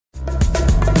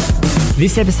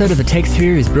This episode of The Tech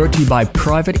Sphere is brought to you by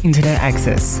Private Internet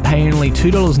Access. Pay only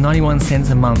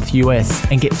 $2.91 a month US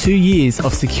and get 2 years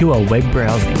of secure web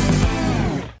browsing.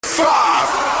 5,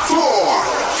 4,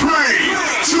 3,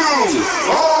 2,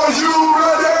 are you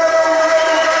ready?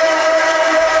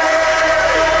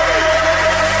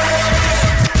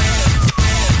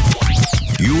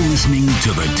 You're listening to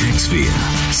The Tech Sphere,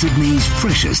 Sydney's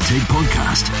freshest tech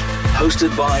podcast.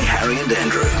 Hosted by Harry and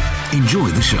Andrew. Enjoy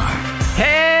the show.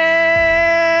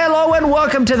 Hello and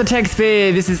welcome to The Tech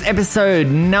Sphere. This is episode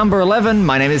number 11.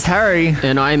 My name is Harry.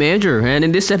 And I'm Andrew, and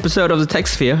in this episode of the Tech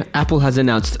Sphere, Apple has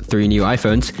announced 3 new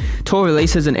iPhones, Tor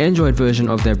releases an Android version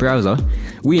of their browser,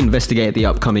 we investigate the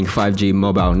upcoming 5G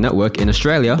mobile network in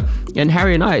Australia, and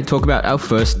Harry and I talk about our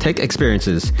first tech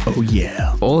experiences. Oh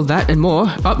yeah. All that and more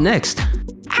up next.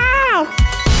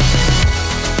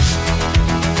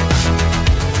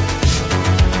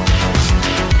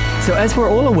 So as we're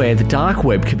all aware, the dark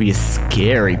web can be a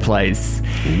scary place.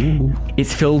 Ooh.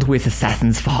 It's filled with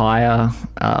assassins for hire,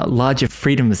 larger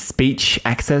freedom of speech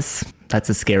access. That's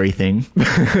a scary thing.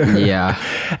 Yeah.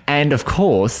 And of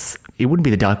course, it wouldn't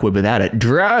be the dark web without it.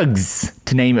 Drugs,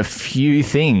 to name a few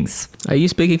things. Are you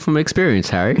speaking from experience,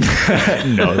 Harry?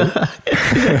 No.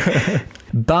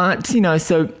 But,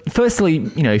 so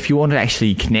firstly, if you want to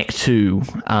actually connect to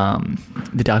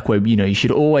the dark web, you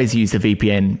should always use a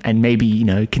VPN and maybe,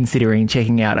 considering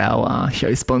checking out our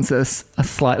show sponsors, a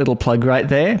slight little plug right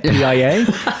there, PIA.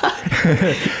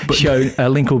 A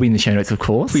link will be in the show notes, of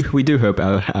course. We do hope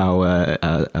our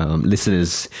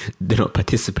listeners do not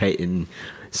participate in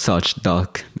such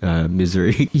dark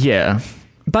misery. Yeah.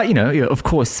 But, of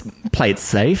course, play it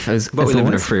safe. But we live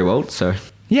in a free world, so...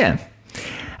 Yeah.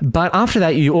 But after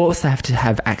that, you also have to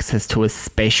have access to a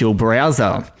special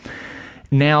browser.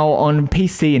 Now, on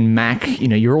PC and Mac,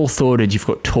 you're all sorted. You've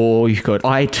got Tor, you've got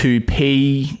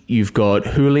I2P, you've got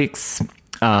Helix.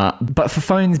 But for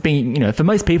phones being, for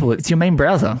most people, it's your main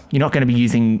browser. You're not going to be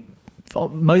using,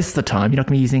 most of the time, you're not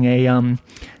going to be using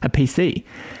a PC.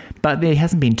 But there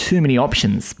hasn't been too many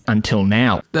options until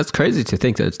now. That's crazy to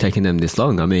think that it's taken them this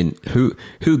long. I mean, who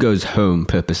goes home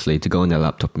purposely to go on their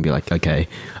laptop and be like, okay,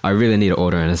 I really need to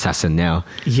order an assassin now.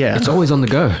 Yeah. It's always on the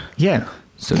go. Yeah.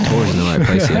 So Tor is in the right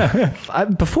place here.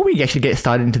 Before we actually get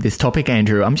started into this topic,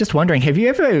 Andrew, I'm just wondering, have you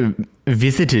ever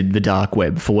visited the dark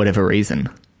web for whatever reason?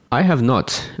 I have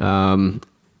not.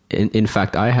 In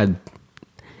fact, I had,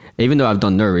 even though I've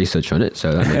done no research on it,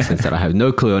 so that makes sense that I have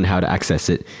no clue on how to access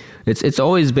it. It's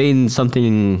always been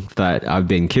something that I've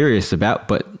been curious about,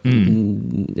 but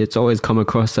it's always come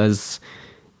across as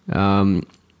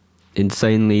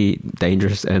insanely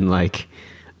dangerous and I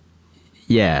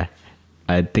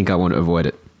think I want to avoid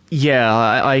it.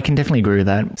 Yeah, I can definitely agree with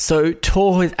that. So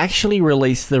Tor has actually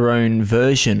released their own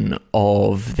version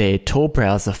of their Tor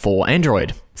browser for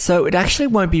Android. So it actually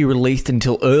won't be released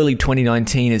until early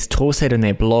 2019, as Tor said in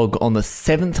their blog on the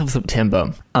 7th of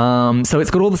September. So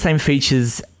it's got all the same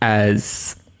features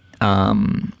as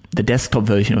the desktop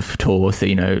version of Tor. So,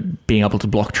 being able to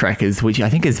block trackers, which I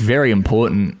think is very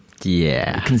important.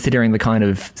 Yeah. Considering the kind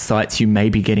of sites you may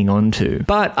be getting onto.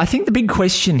 But I think the big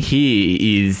question here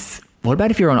is, what about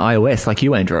if you're on iOS like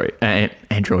you, Android?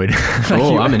 Android.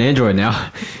 I'm an Android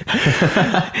now.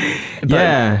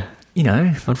 Yeah.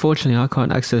 Unfortunately, I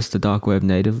can't access the dark web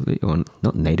natively, or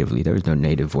not natively. There is no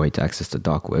native way to access the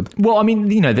dark web. Well, I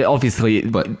mean, obviously,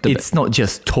 but it's not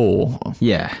just Tor.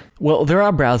 Yeah. Well, there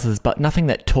are browsers, but nothing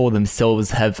that Tor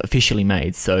themselves have officially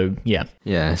made. So, yeah.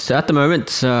 Yeah. So at the moment,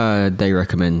 they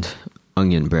recommend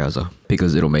Onion browser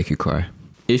because it'll make you cry.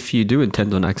 If you do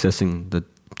intend on accessing the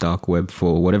dark web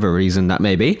for whatever reason that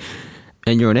may be,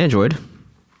 and you're on Android,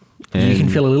 you can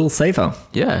feel a little safer.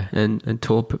 Yeah, and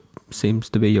Tor seems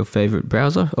to be your favorite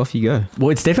browser. Off you go. Well,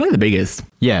 it's definitely the biggest.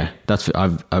 Yeah,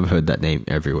 I've heard that name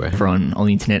everywhere. Everyone on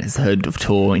the internet has heard of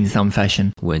Tor in some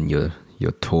fashion. When you're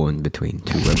torn between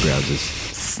 2 web browsers.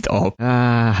 Stop.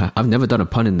 I've never done a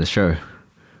pun in the show.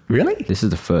 Really? This is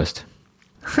the first.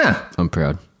 Huh. I'm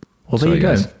proud. Well, there you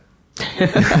go.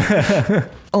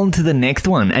 On to the next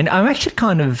one. And I'm actually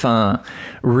kind of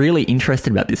really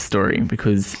interested about this story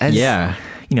because as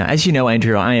you know,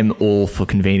 Andrew, I am all for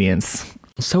convenience.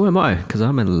 So am I, because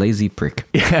I'm a lazy prick.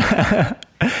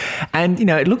 And,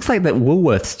 it looks like that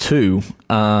Woolworths too,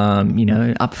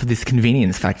 up for this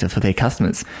convenience factor for their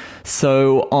customers.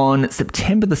 So on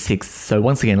September the 6th, so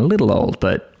once again, a little old,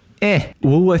 but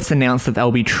Woolworths announced that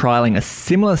they'll be trialing a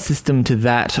similar system to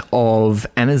that of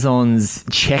Amazon's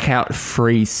checkout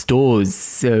free stores.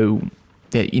 So,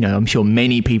 I'm sure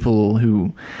many people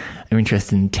who are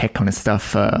interested in tech kind of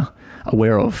stuff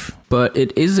aware of. But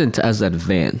it isn't as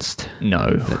advanced.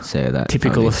 No. Let's say that.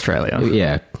 Typical Australia.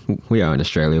 Yeah. we are in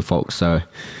Australia, folks, so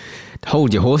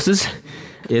hold your horses.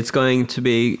 It's going to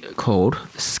be called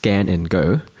Scan and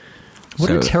Go. What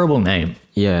a terrible name.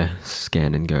 Yeah,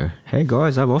 Scan and Go. Hey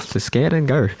guys, I'm off to Scan and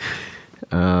Go.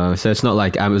 So it's not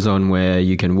like Amazon where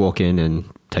you can walk in and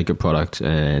take a product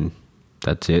and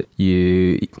that's it.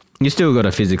 You still got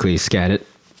to physically scan it.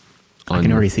 I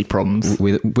can already see problems.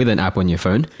 With an app on your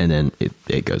phone, and then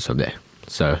it goes from there.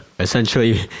 So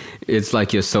essentially, it's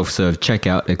like your self-serve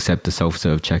checkout, except the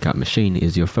self-serve checkout machine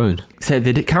is your phone. So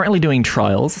they're currently doing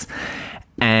trials,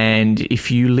 and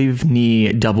if you live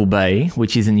near Double Bay,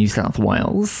 which is in New South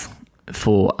Wales,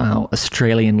 for our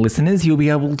Australian listeners, you'll be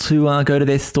able to go to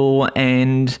their store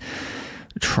and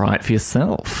try it for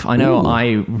yourself. I know. Ooh,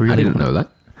 I didn't know that.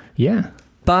 Yeah.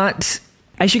 But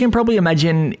as you can probably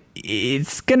imagine,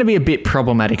 it's going to be a bit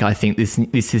problematic, I think,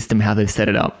 this system, how they've set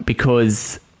it up,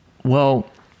 because, well,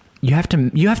 you have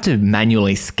to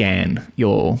manually scan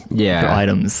your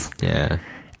items. Yeah.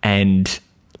 And,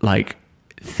 like,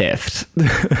 theft.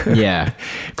 Yeah.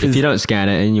 If you don't scan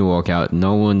it and you walk out,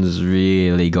 no one's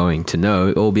really going to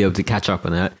know or be able to catch up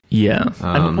on that. Yeah.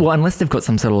 Well, unless they've got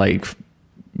some sort of, like,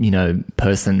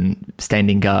 person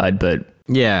standing guard, but...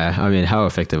 Yeah, I mean, how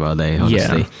effective are they,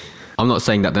 honestly? Yeah. I'm not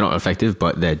saying that they're not effective,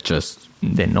 but they're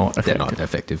not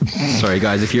effective. Sorry,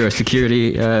 guys, if you're a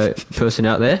security person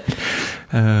out there.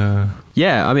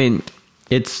 Yeah, I mean,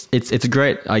 it's a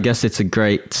great, I guess it's a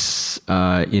great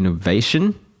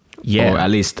innovation. Yeah. Or at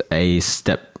least a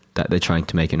step that they're trying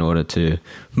to make in order to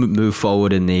move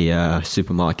forward in the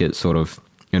supermarket sort of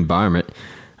environment.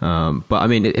 But I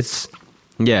mean, with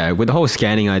the whole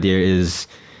scanning idea is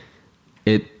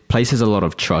it places a lot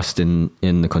of trust in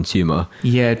the consumer.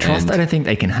 Yeah, trust I don't think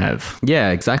they can have.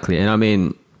 Yeah, exactly. And I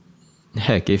mean,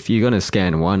 heck, if you're going to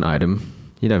scan one item,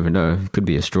 you never know. It could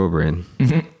be a strawberry and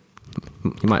you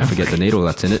might forget the needle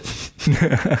that's in it.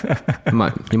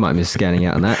 You might miss scanning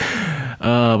out on that.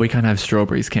 We can't have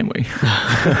strawberries, can we?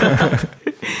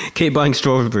 Keep buying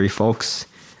strawberry, folks.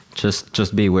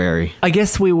 Just be wary. I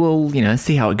guess we will,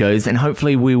 see how it goes, and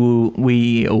hopefully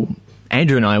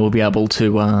Andrew and I will be able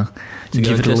to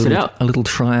give it a little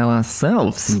trial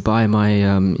ourselves. And buy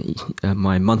my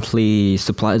my monthly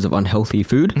supplies of unhealthy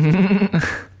food. Oh,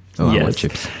 yes. I want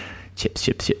chips.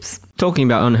 Chips. Talking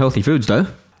about unhealthy foods, though,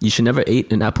 you should never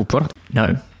eat an Apple product.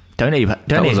 No, don't eat.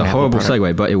 That was a horrible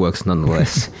segue, but it works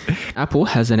nonetheless. Apple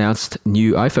has announced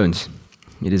new iPhones.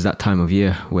 It is that time of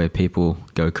year where people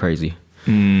go crazy.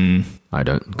 I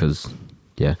don't, because,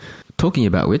 yeah. Talking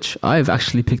about which, I've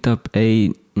actually picked up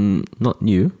a, not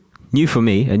new for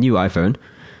me, a new iPhone.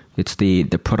 It's the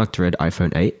product red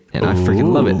iPhone 8, and I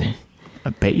freaking love it. I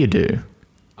bet you do.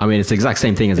 I mean, it's the exact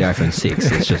same thing as the iPhone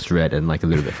 6. It's just red and like a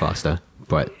little bit faster,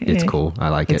 but it's cool. I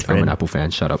like it. I'm an Apple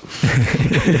fan. Shut up.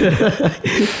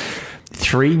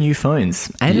 3 new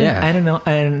phones and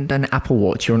an Apple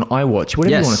Watch or an iWatch,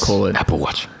 whatever you want to call it. Apple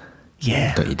Watch.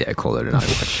 Yeah. Don't you dare call it an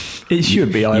iWatch. It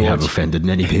should be iWatch. You have offended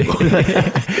many people.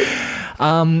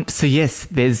 So yes,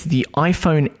 there's the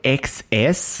iPhone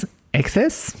XS.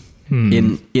 XS?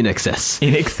 In excess.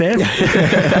 In excess?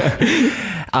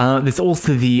 There's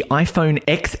also the iPhone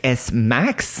XS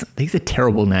Max. These are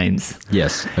terrible names.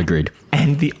 Yes, agreed.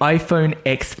 And the iPhone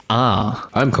XR.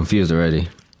 I'm confused already.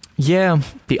 Yeah,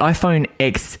 the iPhone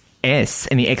XS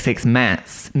and the XX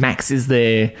Max is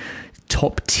their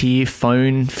top tier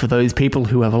phone for those people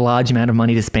who have a large amount of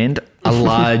money to spend. A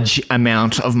large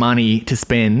amount of money to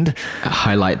spend.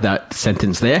 Highlight that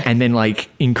sentence there. And then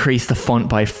increase the font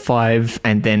by 5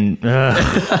 and then...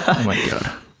 oh my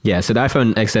God. Yeah, so the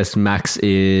iPhone XS Max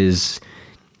is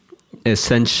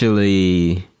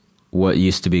essentially what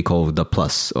used to be called the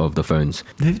Plus of the phones.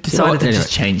 They've decided to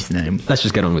just change the name. Let's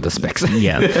just get on with the specs.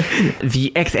 Yeah.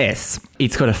 The XS,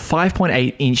 it's got a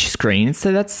 5.8 inch screen,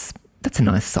 so that's a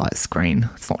nice size screen.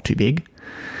 It's not too big.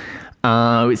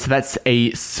 So that's a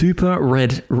Super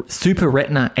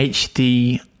Retina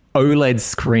HD OLED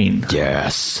screen.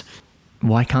 Yes.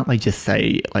 Why can't they just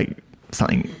say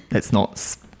something that's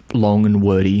not long and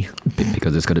wordy?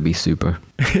 Because it's got to be super.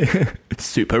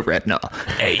 Super Retina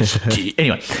HD.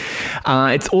 Anyway,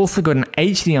 it's also got an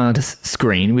HDR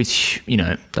screen, which,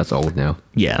 That's old now.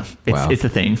 Yeah, it's a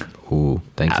thing. Ooh,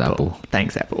 thanks, Apple.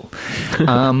 Thanks, Apple.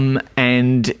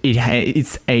 And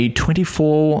it's a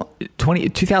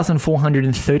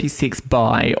 2436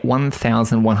 by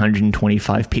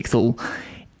 1125 pixel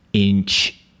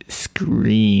inch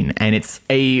screen, and it's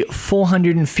a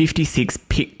 456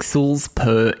 pixels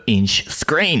per inch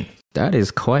screen. That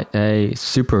is quite a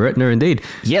Super Retina indeed.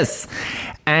 Yes.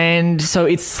 And so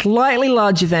it's slightly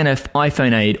larger than an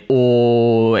iPhone 8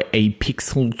 or a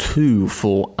Pixel 2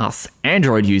 for us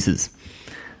Android users.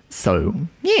 So,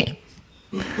 yeah.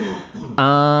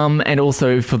 And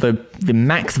also for the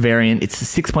Max variant, it's a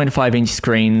 6.5-inch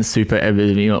screen,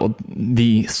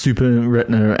 the Super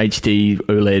Retina HD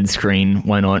OLED screen.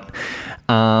 Why not?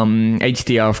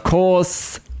 HDR, of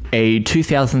course. A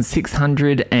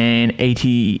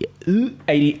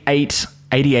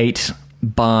 2688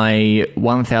 by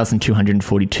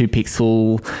 1242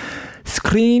 pixel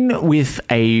screen with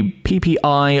a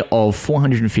PPI of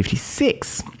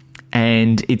 456.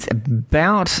 And it's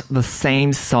about the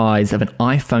same size of an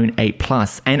iPhone 8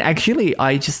 Plus. And actually,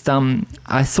 I just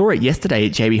I saw it yesterday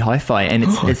at JB Hi-Fi, and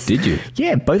it's Did you?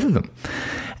 Yeah, both of them.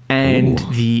 And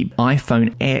the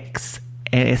iPhone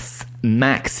XS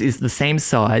Max is the same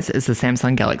size as the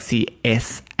Samsung Galaxy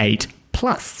S8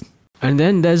 Plus. And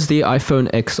then there's the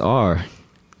iPhone XR.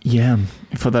 Yeah,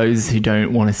 for those who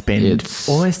don't want to spend It's-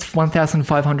 almost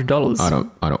 $1,500. I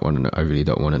don't want to know. I really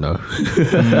don't want to know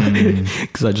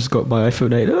because I just got my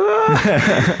iPhone 8.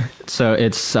 So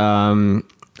it's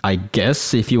I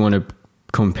guess if you want to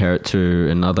compare it to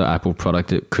another Apple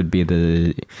product, it could be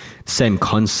the same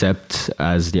concept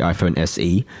as the iPhone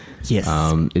SE. Yes.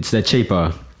 It's the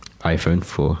cheaper iPhone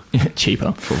for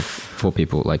Cheaper.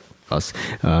 people like us.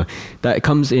 That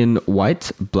comes in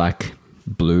white, black,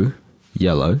 blue,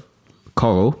 yellow,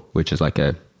 coral, which is like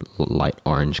a light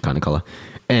orange kind of color,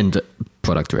 and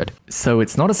product red. So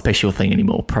it's not a special thing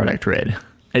anymore, product red.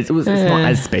 It's not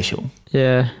as special.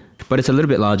 Yeah, but it's a little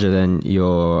bit larger than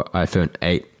your iPhone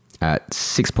 8 at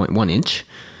 6.1 inch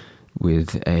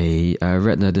with a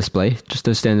Retina display, just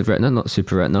a standard Retina, not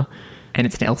Super Retina. And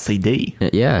it's an LCD.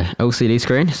 Yeah, LCD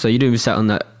screen. So you do miss out on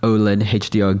that OLED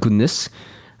HDR goodness.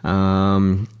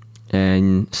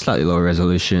 And slightly lower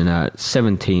resolution at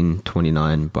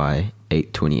 1729 by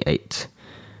 828.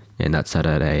 And that's at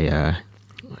a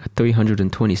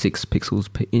 326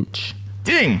 pixels per inch.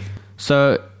 Ding!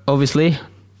 So obviously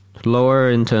lower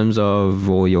in terms of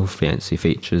all your fancy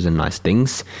features and nice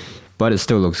things, but it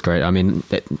still looks great. I mean,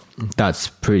 that's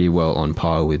pretty well on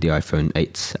par with the iPhone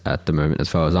 8s at the moment as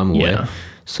far as I'm aware. Yeah.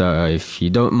 So if you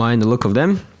don't mind the look of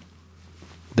them,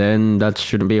 then that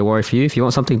shouldn't be a worry for you. If you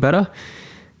want something better,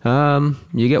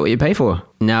 you get what you pay for.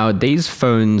 Now, these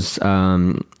phones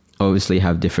obviously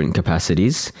have different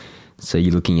capacities. So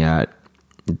you're looking at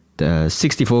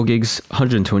 64 gigs,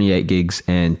 128 gigs,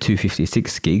 and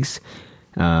 256 gigs.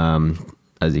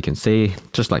 As you can see,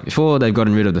 just like before, they've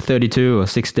gotten rid of the 32 or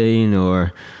 16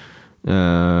 or...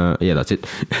 yeah, that's it.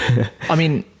 I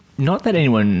mean, not that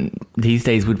anyone these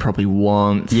days would probably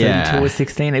want 32 or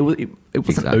 16. It wasn't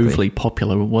Exactly. overly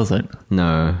popular, was it?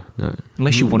 No.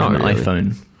 Unless you wanted Not an really.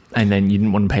 iPhone and then you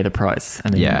didn't want to pay the price.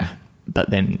 And then, Yeah. But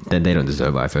then... Then they don't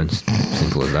deserve iPhones.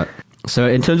 Simple as that. So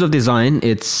in terms of design,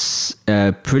 it's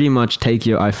pretty much take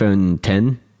your iPhone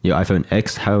 10, your iPhone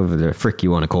X, however the frick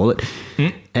you want to call it,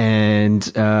 and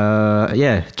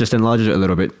just enlarge it a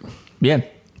little bit. Yeah.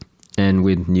 And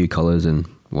with new colors and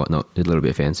whatnot, a little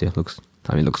bit fancier. Looks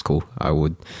cool. I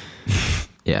would,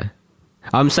 yeah.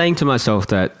 I'm saying to myself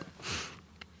that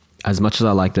as much as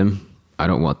I like them, I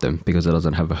don't want them because it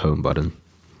doesn't have a home button.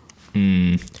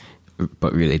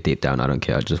 But really deep down, I don't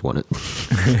care. I just want it.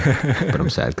 But I'm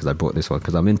sad because I bought this one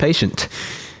because I'm impatient.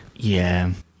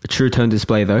 Yeah. A True Tone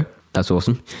display though, that's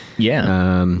awesome.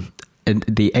 Yeah. And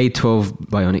the A12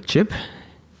 Bionic chip.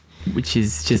 Which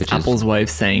is just Which is- Apple's way of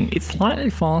saying it's slightly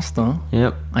faster,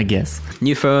 Yep. I guess.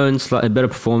 New phone, slightly better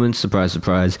performance. Surprise,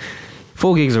 surprise.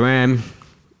 4 gigs of RAM.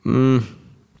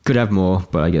 Could have more,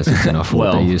 but I guess it's enough for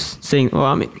what Well. they use.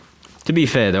 I mean, to be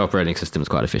fair, the operating system is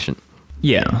quite efficient.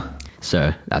 Yeah.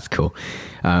 So that's cool.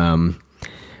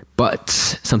 But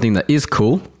something that is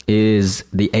cool is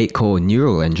the 8-core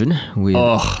neural engine with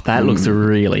That looks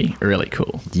really, really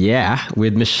cool.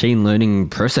 with machine learning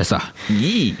processor.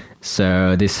 Yee.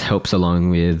 So this helps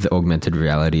along with augmented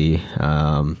reality.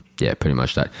 Pretty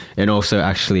much that. And also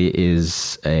actually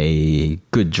is a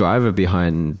good driver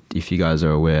behind, if you guys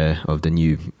are aware of the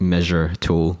new Measure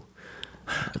tool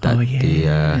that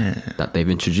that they've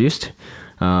introduced.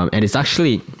 And it's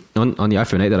actually on the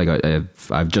iPhone 8 that I got.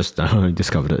 I've just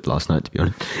discovered it last night, to be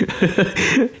honest.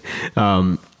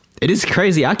 It is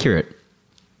crazy accurate.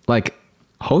 Like,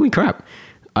 holy crap!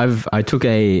 I took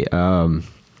a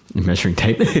measuring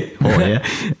tape,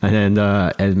 and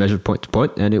measured point to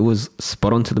point, and it was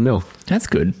spot on to the mil. That's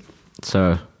good.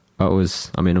 So that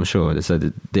was. I mean, I'm sure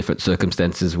the different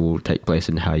circumstances will take place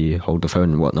in how you hold the phone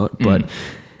and whatnot, but.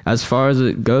 As far as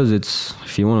it goes, it's,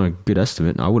 if you want a good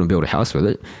estimate, I wouldn't build a house with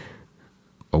it.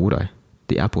 Or would I?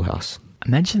 The Apple house.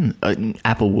 Imagine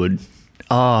Apple would.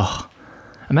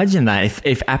 Imagine that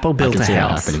if Apple built a see that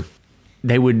house, happening.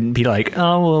 they would be like,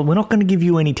 "Oh, well, we're not going to give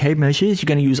you any tape measures. You're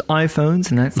going to use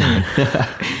iPhones, and that's it."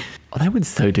 Oh, they would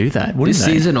so do that, wouldn't This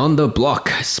they? season on the block,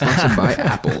 sponsored by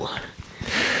Apple.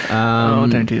 Oh,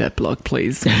 don't do that blog,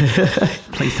 please.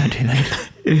 Please don't do that.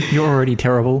 You're already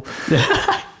terrible.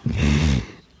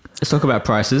 Let's talk about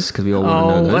prices because we all want to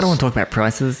know those. I don't want to talk about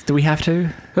prices. Do we have to?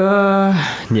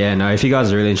 Yeah, no. If you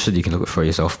guys are really interested, you can look it for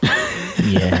yourself.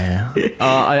 Yeah.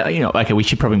 Okay, we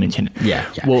should probably mention it. Yeah.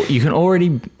 Well, you can already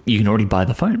buy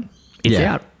the phone. It's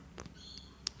Yeah. out.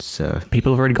 So,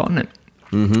 People have already gotten it.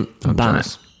 I'm But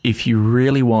jealous. if you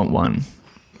really want one,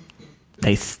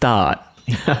 they start.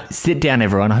 Sit down,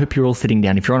 everyone. I hope you're all sitting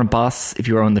down. If you're on a bus, if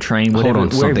you're on the train, Hold whatever, on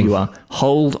to wherever something. you are,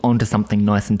 hold on to something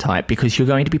nice and tight because you're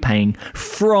going to be paying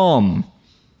from,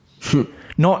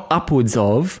 not upwards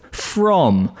of,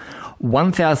 from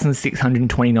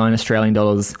 1,629 Australian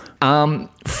dollars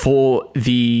for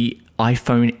the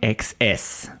iPhone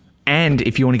XS. And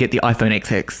if you want to get the iPhone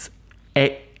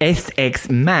SX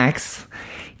Max,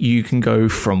 you can go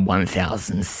from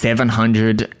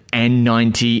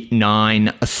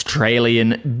 1,799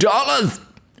 Australian dollars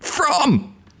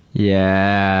from.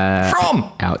 Yeah.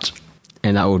 From. Ouch.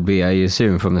 And that would be, I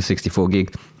assume, from the 64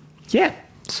 gig. Yeah.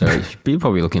 So you're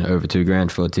probably looking at over $2,000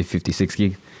 for the 56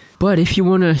 gig. But if you're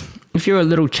a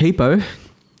little cheapo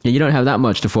and you don't have that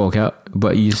much to fork out,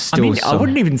 but you still... I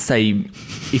wouldn't even say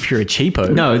if you're a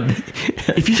cheapo. No.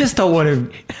 If you just don't want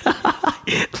to...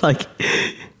 Like,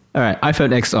 all right, iPhone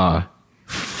XR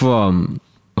from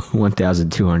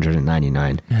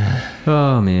 1,299.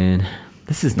 Oh, man.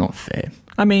 This is not fair.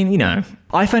 I mean,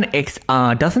 iPhone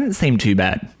XR doesn't seem too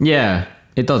bad. Yeah,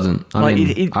 it doesn't. I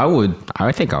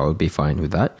think I would be fine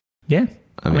with that. Yeah.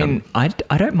 I mean, I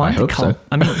don't mind I the hope color. so.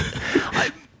 I mean,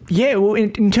 yeah. Well,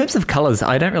 in terms of colors,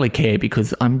 I don't really care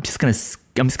because I'm just gonna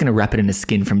wrap it in a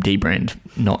skin from D-Brand.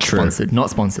 Not sponsored.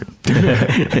 Not sponsored.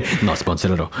 Not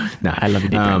sponsored at all. No, I love you,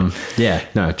 D-Brand. Yeah,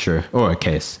 no, true. Or a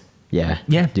case. Yeah.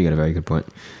 Yeah. You got a very good point.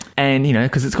 And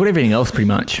because it's got everything else pretty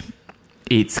much.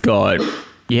 It's got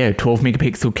 12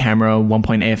 megapixel camera,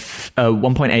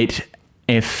 1.8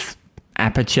 f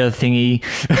aperture thingy,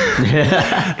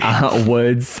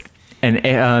 words.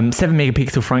 And 7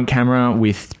 megapixel front camera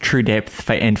with true depth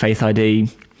and Face ID.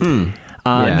 Yeah.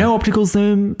 No optical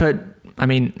zoom, but I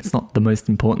mean, it's not the most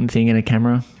important thing in a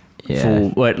camera.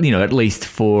 Yeah. At least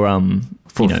for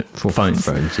phones.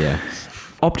 Phones, yeah.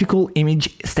 Optical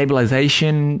image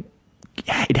stabilization,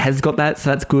 it has got that,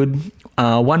 so that's good.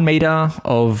 1 meter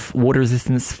of water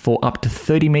resistance for up to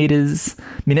 30 minutes.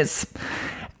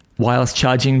 Wireless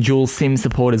charging, dual SIM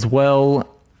support as well.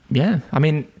 Yeah, I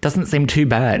mean, doesn't seem too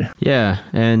bad. Yeah,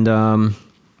 and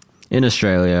in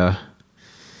Australia,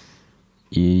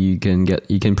 you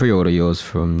can pre-order yours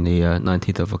from the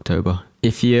 19th of October.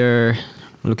 If you're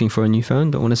looking for a new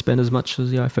phone, don't want to spend as much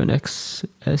as the iPhone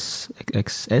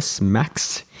XS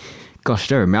Max. Gosh,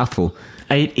 they're a mouthful.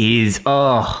 It is.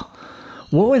 Oh,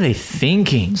 what were they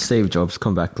thinking? Steve Jobs,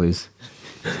 come back, please.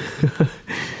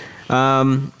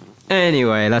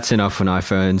 Anyway, that's enough on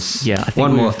iPhones. Yeah, I think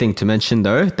One more we've- thing to mention,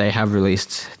 though. They have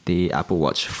released the Apple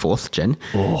Watch 4th Gen.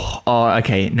 Oh,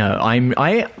 okay. No,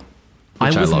 I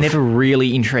I was love. never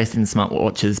really interested in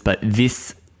smartwatches, but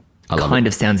this love kind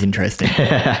of sounds interesting.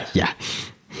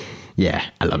 Yeah,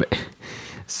 I love it.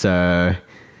 So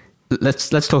let's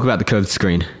talk about the curved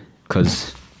screen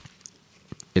because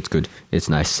it's good. It's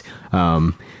nice.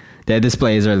 Their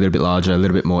displays are a little bit larger, a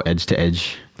little bit more edge to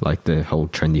edge, like the whole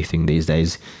trendy thing these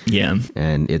days. Yeah.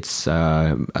 And it's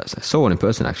I saw one in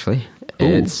person actually.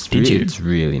 Ooh, did you? It's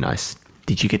really nice.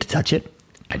 Did you get to touch it?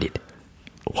 I did.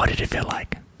 What did it feel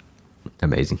like?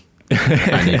 Amazing.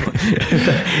 I need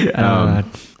one.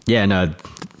 Yeah, no,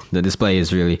 the display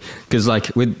is really because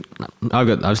like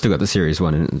I've still got the Series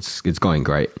 1 and it's going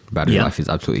great. Battery Yeah. life is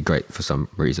absolutely great for some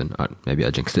reason. Maybe I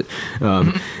jinxed it.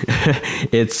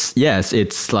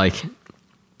 It's like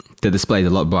the display is a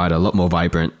lot brighter, a lot more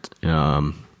vibrant,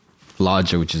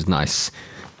 larger, which is nice.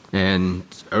 And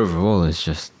overall, it's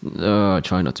just I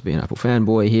try not to be an Apple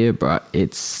fanboy here, but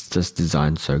it's just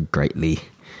designed so greatly.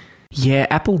 Yeah,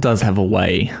 Apple does have a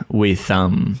way with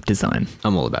design.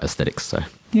 I'm all about aesthetics, so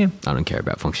Yeah. I don't care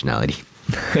about functionality.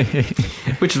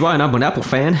 Which is why I'm an Apple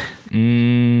fan.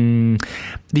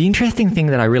 The interesting thing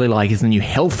that I really like is the new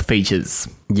health features.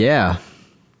 Yeah.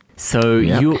 So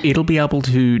Yep. it'll be able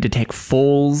to detect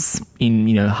falls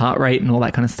in heart rate and all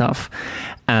that kind of stuff,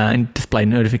 and display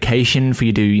notification for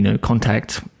you to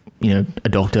contact a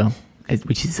doctor,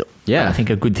 which is I think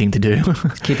a good thing to do.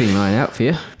 Keeping an eye out for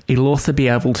you. It'll also be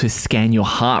able to scan your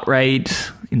heart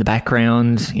rate in the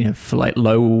background, for like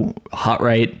low heart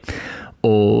rate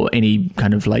or any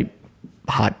kind of like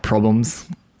heart problems,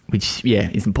 which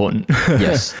is important.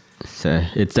 Yes. So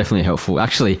it's definitely helpful.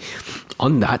 Actually,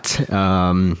 on that,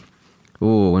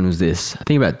 when was this? I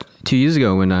think about 2 years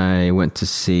ago when I went to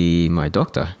see my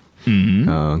doctor.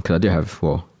 Because I do have,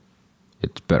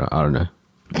 it's better, I don't know.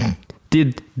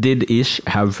 Did-ish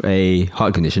have a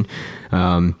heart condition.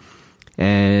 And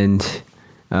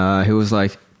he was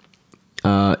like,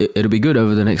 it'll be good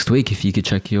over the next week if you could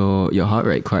check your heart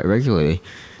rate quite regularly.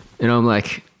 And I'm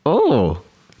like,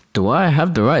 do I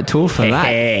have the right tool for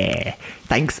that?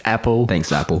 Thanks, Apple.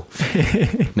 Thanks, Apple.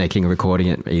 Making recording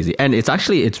it easy. And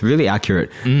it's really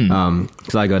accurate.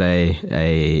 Because I got a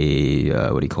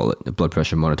what do you call it? A blood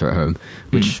pressure monitor at home,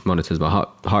 which monitors my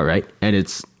heart rate. And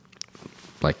it's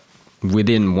like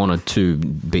within 1 or 2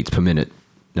 beats per minute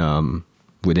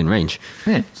within range.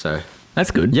 Yeah. So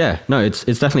that's good. yeah, no, it's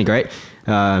definitely great.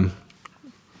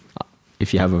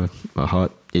 If you have a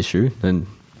heart issue, then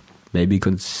maybe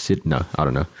consider. No, I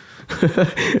don't know.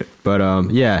 But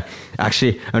yeah,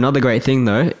 actually, another great thing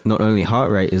though, not only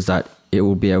heart rate, is that it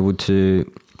will be able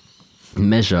to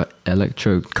measure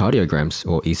electrocardiograms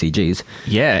or ECGs.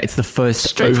 Yeah, it's the first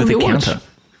Straight over from the your watch. counter.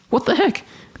 What the heck?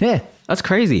 Yeah. That's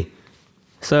crazy.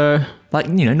 So Like,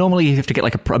 normally you have to get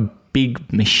like a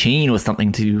big machine or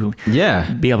something to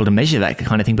yeah, be able to measure that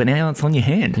kind of thing, but now it's on your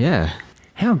hand. yeah,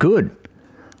 How good.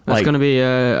 that's going to be,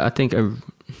 I think,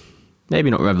 maybe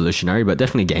not revolutionary, but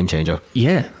definitely a game changer.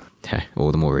 Yeah. Yeah,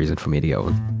 all the more reason for me to get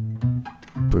one.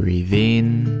 Breathe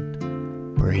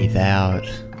in, breathe out.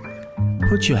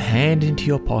 Put your hand into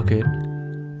your pocket,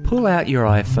 pull out your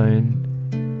iPhone,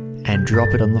 and drop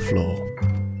it on the floor.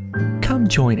 Come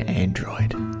join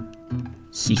Android.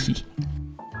 Hehe.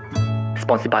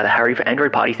 Sponsored by the Harry for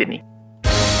Android Party Sydney.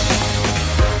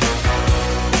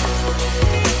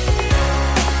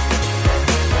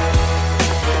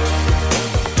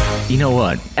 You know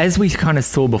what? As we kind of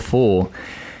saw before,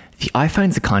 the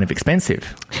iPhones are kind of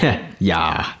expensive.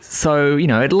 Yeah. So,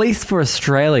 at least for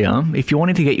Australia, if you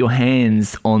wanted to get your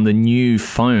hands on the new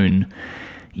phone,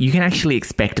 you can actually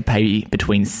expect to pay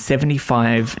between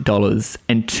 $75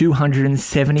 and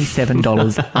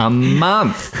 $277 a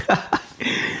month.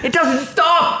 It doesn't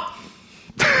stop!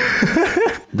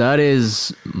 That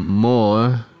is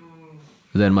more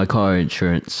than my car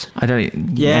insurance. I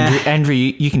don't... Yeah. Andrew,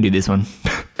 you can do this one.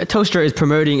 Telstra is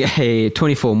promoting a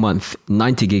 24-month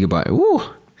 90 gigabyte. Woo!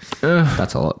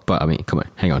 That's a lot. But I mean, come on,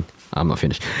 hang on. I'm not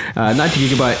finished. 90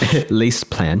 gigabyte lease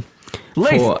plan.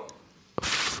 Lease?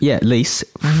 Lease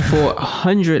for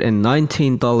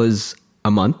 $119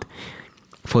 a month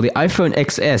for the iPhone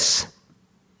XS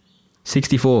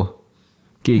 64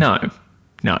 gig. No,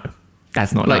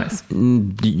 that's not nice.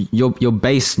 Your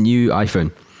base new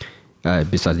iPhone,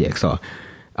 besides the XR,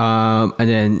 and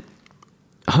then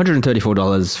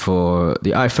 $134 for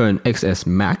the iPhone XS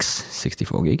Max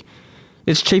 64 gig.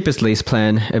 Its cheapest lease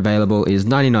plan available is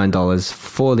 $99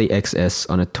 for the XS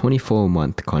on a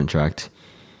 24-month contract,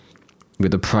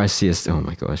 with the priciest, oh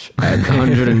my gosh, at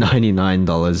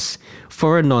 $199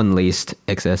 for a non-leased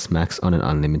XS Max on an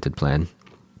unlimited plan.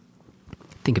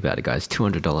 Think about it, guys.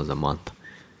 $200 a month.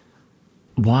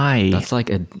 Why? That's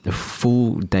like a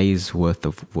full day's worth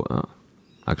of work.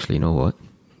 Actually, you know what?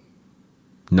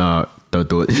 No, don't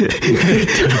do it.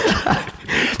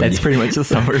 That's pretty much the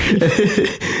summary.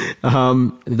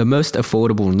 The most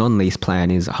affordable non-lease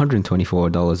plan is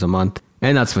 $124 a month,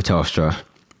 and that's for Telstra.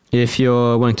 If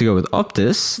you're wanting to go with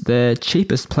Optus, their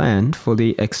cheapest plan for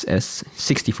the XS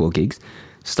 64 gigs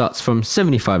starts from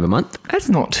 $75 a month. That's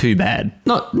not too bad.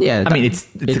 I mean,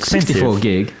 it's expensive. 64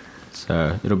 gig,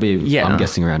 so it'll be, Yeah. I'm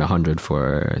guessing, around 100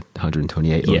 for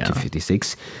 128 or Yeah.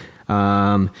 256.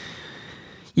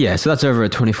 Yeah, so that's over a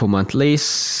 24-month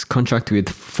lease contract with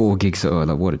 4 gigs. Oh,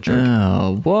 like, what a joke.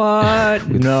 Oh, what?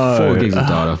 With No. 4 gigs of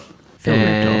data. Feel ripped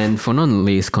And for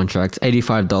non-lease contracts,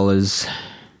 $85.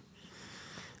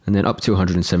 And then up to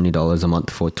 $170 a month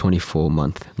for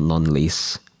 24-month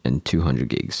non-lease and 200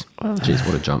 gigs. Jeez,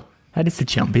 what a jump. That is a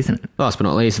jump, isn't it? Last but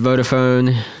not least,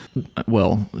 Vodafone.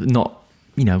 Well, not,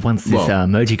 once this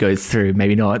emoji goes through,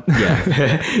 maybe not.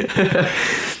 Yeah.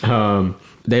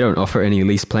 They don't offer any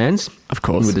lease plans. Of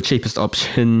course. With the cheapest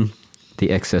option, the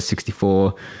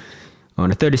XS64,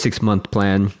 on a 36-month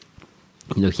plan,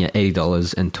 you're looking at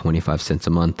 $80.25 a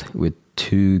month with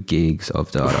 2 gigs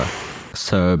of data.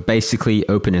 So basically,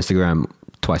 open Instagram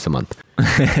twice a month.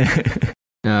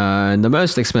 And the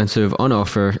most expensive on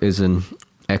offer is an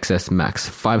XS Max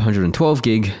 512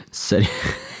 gig,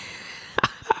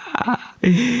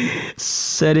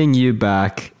 setting you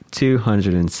back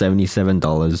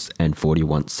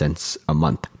 $277.41 a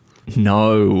month.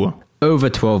 No. Over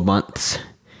 12 months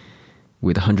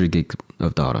with 100 gigs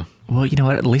of data. Well, you know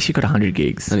what? At least you got 100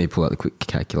 gigs. Let me pull out the quick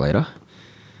calculator.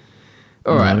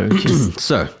 All right. No, just-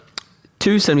 So,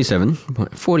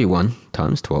 277.41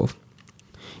 times 12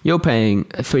 You're paying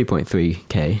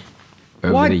 3.3k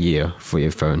over What? the year for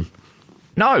your phone.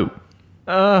 No.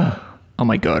 Oh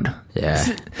my God. Yeah.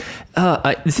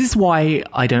 This is why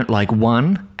I don't like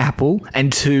 1, Apple,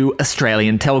 and 2,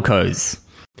 Australian telcos.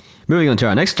 Moving on to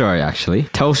our next story, actually.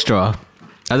 Telstra,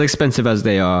 as expensive as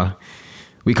they are,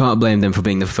 we can't blame them for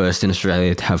being the first in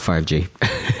Australia to have 5G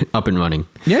up and running.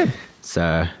 Yeah.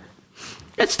 So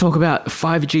let's talk about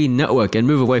 5G network and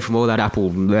move away from all that Apple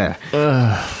there.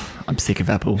 I'm sick of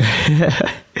Apple.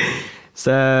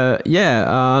 So, yeah,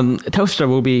 Telstra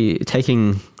will be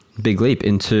taking a big leap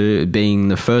into being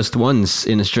the first ones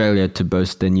in Australia to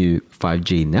boast their new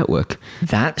 5G network.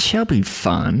 That shall be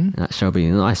fun. That shall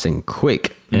be nice and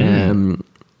quick,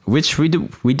 which we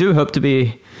do hope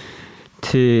to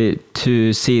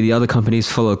see the other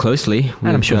companies follow closely. And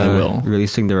I'm sure they will.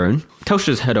 Releasing their own.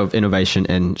 Telstra's head of innovation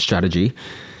and strategy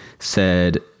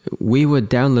said, "We were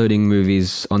downloading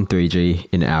movies on 3G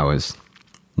in hours.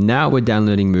 Now we're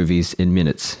downloading movies in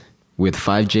minutes. With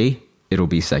 5G, it'll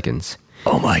be seconds."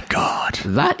 Oh my God.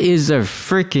 That is a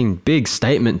freaking big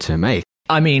statement to make.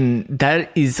 I mean,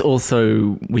 that is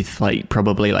also with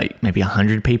probably maybe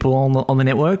 100 people on the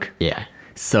network. Yeah.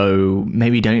 So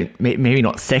maybe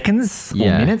not seconds or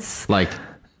minutes. Like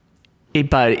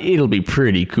But it'll be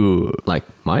pretty cool. Like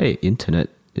my internet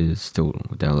is still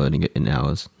downloading it in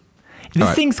hours. This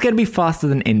Alright. thing's going to be faster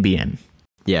than NBN.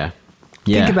 Yeah.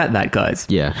 Think about that, guys.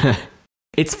 Yeah.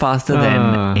 It's faster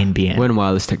than NBN. When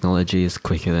wireless technology is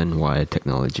quicker than wired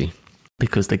technology.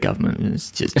 Because the government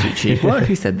is just too cheap. What?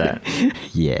 Who said that?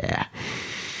 Yeah.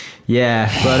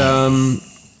 Yeah. But,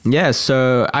 yeah,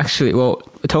 so actually, well,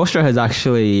 Telstra has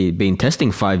actually been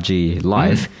testing 5G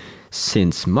live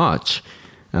since March.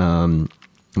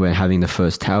 We're having the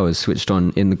first towers switched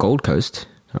on the Gold Coast,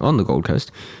 for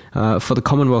the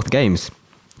Commonwealth Games.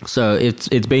 So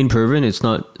it's been proven. It's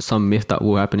not some myth that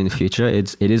will happen in the future.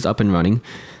 It is up and running.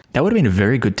 That would have been a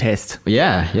very good test.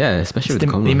 Yeah, especially with the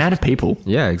Commonwealth. The amount of people.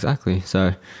 Yeah, exactly.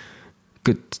 So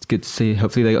good to see.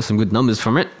 Hopefully they got some good numbers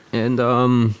from it. And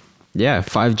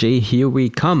 5G, here we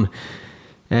come.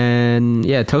 And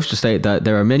yeah, Telstra state that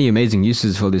there are many amazing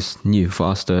uses for this new,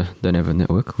 faster than ever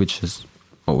network, which is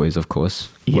always, of course,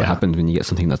 what happens when you get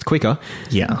something that's quicker.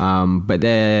 Yeah. But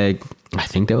I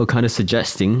think they were kind of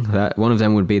suggesting that one of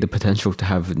them would be the potential to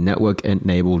have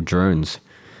network-enabled drones.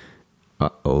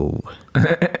 Uh-oh.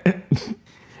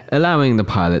 Allowing the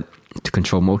pilot to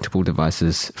control multiple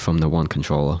devices from the one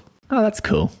controller. Oh, that's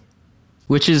cool.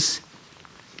 Which is,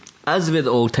 as with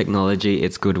all technology,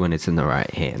 it's good when it's in the right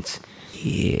hands.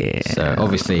 Yeah. So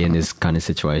obviously in this kind of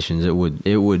situations, it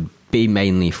would be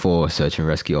mainly for search and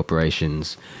rescue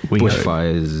operations,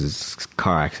 bushfires,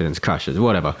 car accidents, crashes,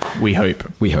 whatever. We hope.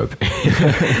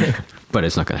 But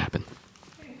it's not going to happen.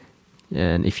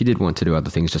 And if you did want to do other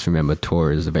things, just remember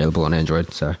Tor is available on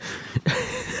Android. So,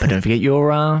 but don't forget your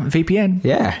VPN.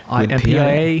 Yeah, with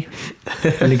PIA.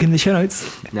 Link in the show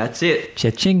notes. That's it.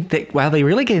 Cha-ching. Wow, they're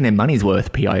really getting their money's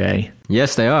worth, PIA.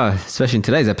 Yes, they are, especially in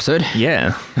today's episode.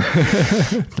 Yeah.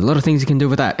 A lot of things you can do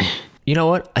with that. You know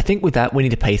what? I think with that, we need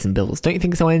to pay some bills. Don't you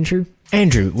think so, Andrew?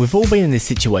 Andrew, we've all been in this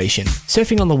situation,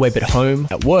 surfing on the web at home,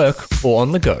 at work, or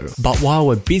on the go. But while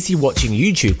we're busy watching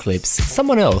YouTube clips,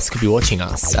 someone else could be watching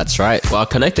us. That's right. While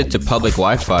connected to public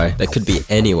Wi-Fi, there could be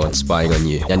anyone spying on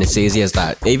you. And it's easy as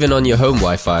that. Even on your home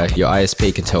Wi-Fi, your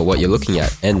ISP can tell what you're looking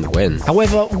at and when.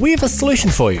 However, we have a solution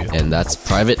for you. And that's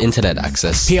private internet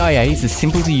access. PIA is a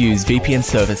simple-to-use VPN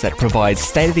service that provides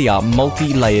state-of-the-art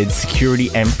multi-layered security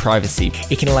and privacy.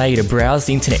 It can allow you to browse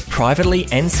the internet privately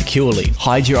and securely,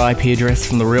 hide your IP address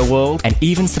from the real world, and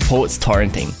even supports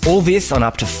torrenting. All this on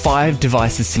up to 5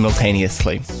 devices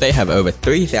simultaneously. They have over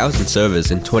 3,000 servers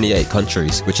in 28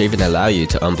 countries, which even allow you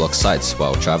to unblock sites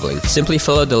while traveling. Simply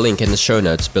follow the link in the show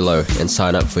notes below and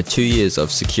sign up for 2 years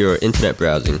of secure internet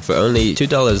browsing for only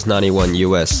 $2.91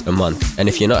 US a month. And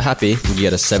if you're not happy, you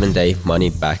get a 7-day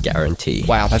money-back guarantee.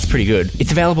 Wow, that's pretty good.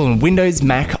 It's available on Windows,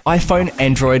 Mac, iPhone,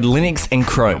 Android, Linux, and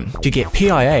Chrome. To get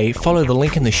PIA, follow the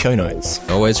link in the show notes.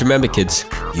 Always remember, kids,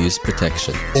 use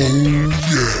protection.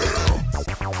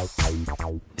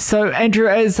 So, Andrew,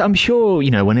 as I'm sure,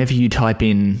 whenever you type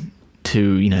in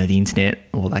to, the internet,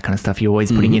 all that kind of stuff, you're always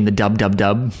putting in the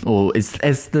dub, or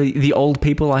as the old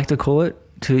people like to call it,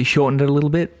 to shorten it a little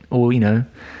bit, or, whatever.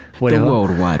 The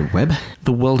World Wide Web.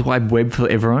 The World Wide Web for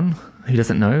everyone who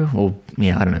doesn't know, or,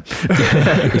 I don't know.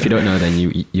 If you don't know, then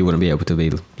you wouldn't be able to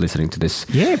be listening to this.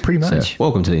 Yeah, pretty much. So,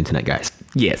 welcome to the internet, guys.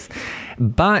 Yes.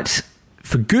 But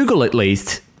for Google, at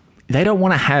least, they don't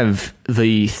want to have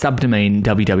the subdomain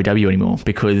www anymore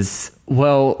because,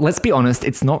 well, let's be honest,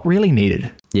 it's not really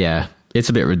needed. Yeah. It's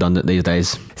a bit redundant these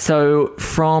days. So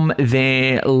from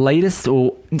their latest,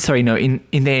 in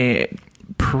their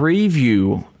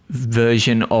preview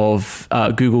version of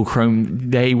Google Chrome,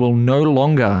 they will no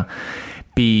longer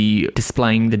be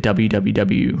displaying the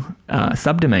www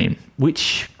subdomain,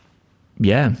 which,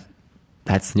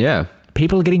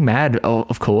 people are getting mad,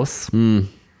 of course.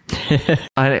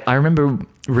 I remember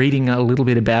reading a little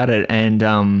bit about it, and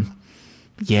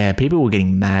people were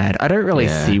getting mad. I don't really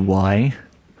see why.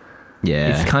 Yeah.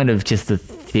 It's kind of just a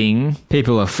thing.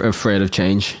 People are afraid of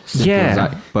change. Simple as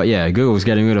that. But Google's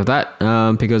getting rid of that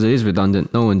because it is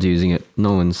redundant. No one's using it.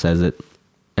 No one says it.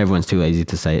 Everyone's too lazy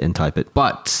to say it and type it.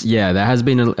 But there has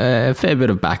been a fair bit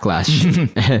of backlash.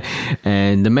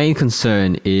 And the main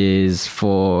concern is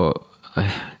for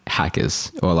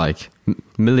hackers or like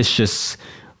malicious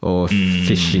or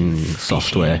phishing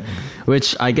software,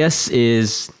 which I guess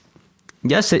is,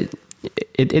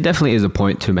 it definitely is a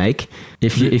point to make.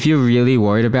 If you're really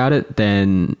worried about it,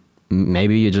 then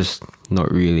maybe you're just not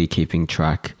really keeping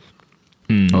track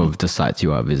of the sites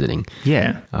you are visiting.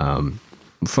 Yeah.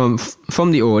 From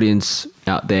the audience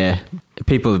out there,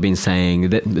 people have been saying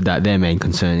that their main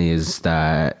concern is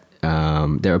that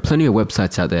there are plenty of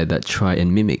websites out there that try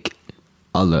and mimic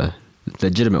other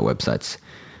legitimate websites,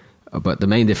 but the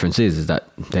main difference is that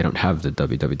they don't have the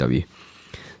www.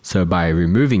 So by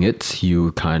removing it,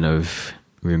 you kind of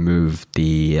remove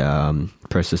the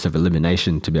process of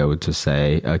elimination to be able to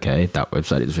say, okay, that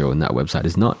website is real and that website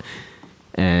is not.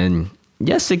 And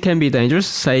yes, it can be dangerous.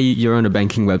 Say you're on a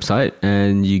banking website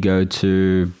and you go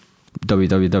to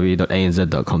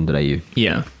www.anz.com.au.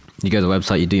 Yeah. You go to the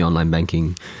website, you do online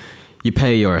banking, you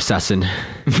pay your assassin,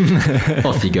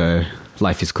 off you go.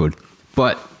 Life is good.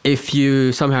 But if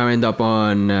you somehow end up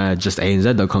on just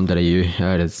anz.com.au,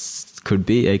 it could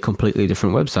be a completely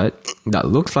different website that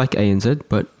looks like ANZ,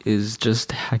 but is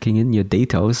just hacking in your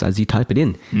details as you type it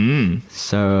in.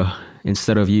 So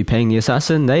instead of you paying the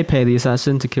assassin, they pay the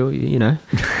assassin to kill you, You're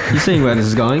seeing where this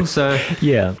is going. So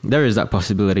there is that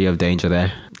possibility of danger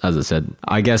there. As I said,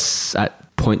 I guess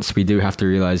at points we do have to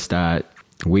realize that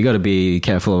we got to be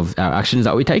careful of our actions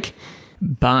that we take.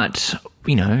 But,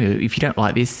 if you don't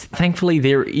like this, thankfully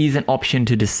there is an option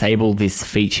to disable this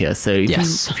feature. So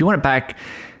if you want it back,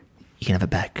 you can have it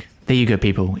back. There you go,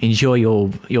 people. Enjoy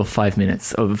your 5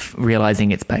 minutes of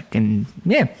realizing it's back. And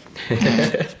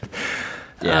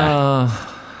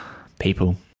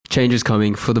people. Change is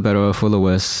coming, for the better or for the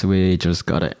worse. We just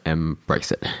got to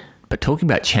embrace it. But talking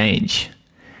about change,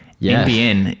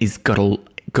 NBN is got a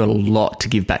lot to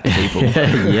give back to people.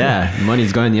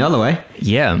 Money's going the other way.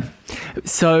 Yeah.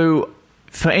 So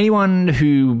for anyone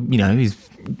who, who's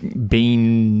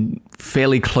been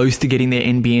fairly close to getting their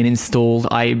NBN installed,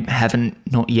 I haven't,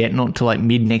 not till like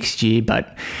mid next year,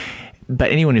 but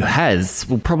anyone who has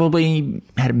will probably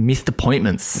have missed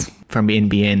appointments from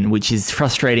NBN, which is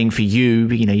frustrating for you.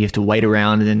 You have to wait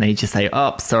around and then they just say,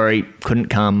 oh, sorry, couldn't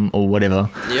come or whatever.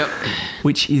 Yep.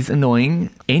 Which is annoying.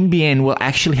 NBN will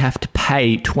actually have to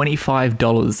pay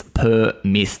 $25 per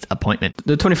missed appointment.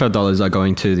 The $25 are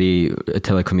going to the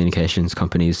telecommunications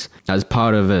companies as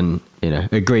part of an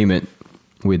agreement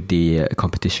with the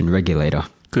competition regulator.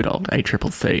 Good old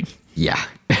ACCC. Yeah.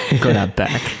 Got our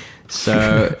back.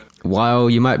 So while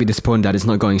you might be disappointed that it's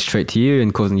not going straight to you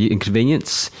and causing you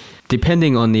inconvenience,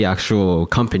 depending on the actual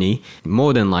company,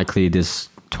 more than likely this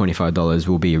 $25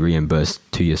 will be reimbursed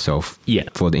to yourself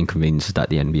for the inconvenience that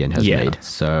the NBN has made.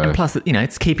 So, and plus,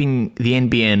 it's keeping the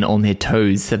NBN on their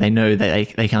toes so they know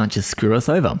that they can't just screw us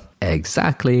over.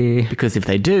 Exactly. Because if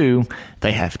they do,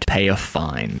 they have to pay a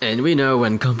fine. And we know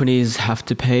when companies have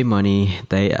to pay money,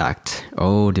 they act.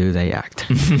 Oh, do they act.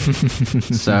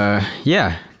 So,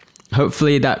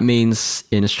 hopefully that means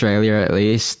in Australia at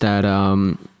least that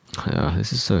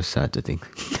this is so sad to think.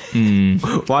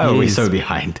 Why are we so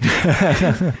behind?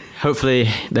 Hopefully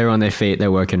they're on their feet,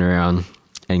 they're working around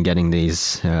and getting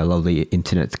these lovely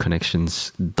internet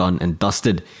connections done and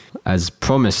dusted as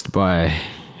promised by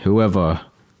whoever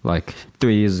like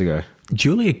 3 years ago.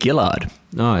 Julia Gillard.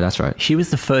 Oh, that's right. She was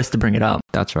the first to bring it up.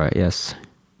 That's right, yes.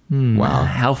 Wow.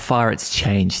 How far it's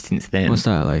changed since then. What's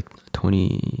that, like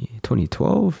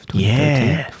 2012? 2013?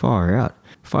 Yeah. Far out.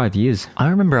 5 years. I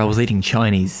remember I was eating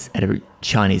Chinese at a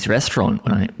Chinese restaurant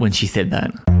when she said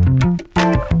that. Ooh.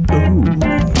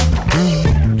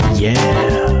 Yeah.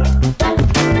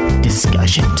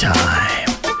 Discussion time.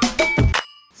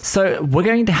 So we're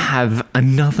going to have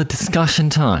another discussion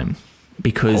time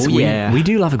because we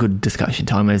do love a good discussion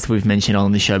time, as we've mentioned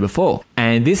on the show before.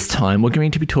 And this time we're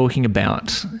going to be talking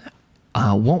about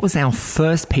what was our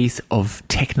first piece of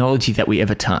technology that we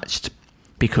ever touched,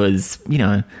 because,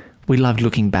 we loved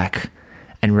looking back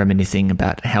and reminiscing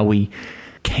about how we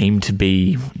came to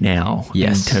be now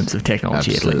in terms of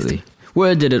technology, at least.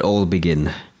 Where did it all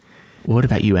begin? What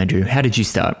about you, Andrew? How did you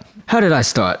start? How did I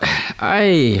start?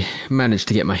 I managed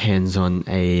to get my hands on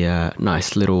a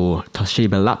nice little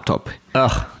Toshiba laptop.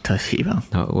 Oh, Toshiba.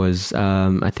 That was,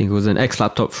 I think it was an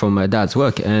ex-laptop from my dad's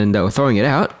work, and they were throwing it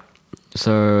out.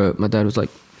 So my dad was like,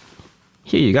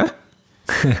 here you go.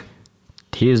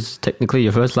 Here's technically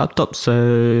your first laptop,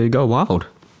 so go wild.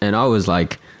 And I was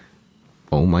like,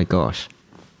 oh my gosh,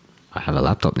 I have a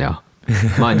laptop now.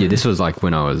 Mind you, this was like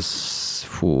when I was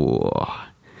 6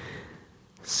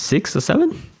 or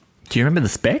 7. Do you remember the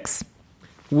specs?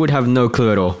 Would have no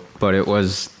clue at all, but it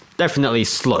was definitely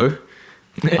slow.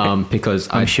 Because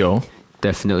I'm sure.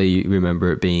 Definitely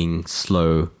remember it being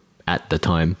slow at the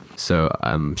time. So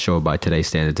I'm sure by today's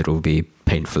standards it'll be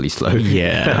painfully slow.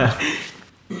 Yeah.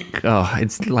 Oh,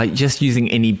 it's like just using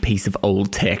any piece of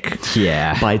old tech.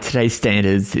 Yeah. By today's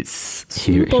standards, it's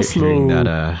super slow. Hearing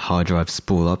that hard drive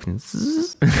spool up. And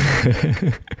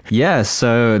yeah,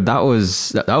 so that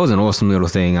was an awesome little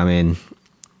thing. I mean,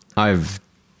 I've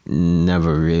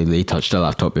never really touched a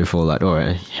laptop before, like, or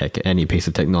heck, any piece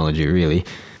of technology really.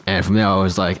 And from there, I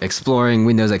was like exploring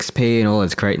Windows XP and all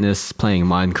its greatness, playing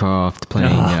Minecraft,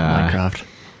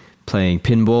 playing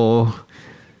pinball,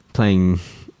 playing,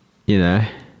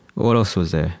 what else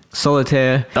was there?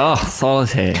 Solitaire. Oh,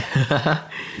 Solitaire.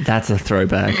 That's a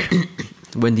throwback.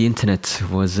 When the internet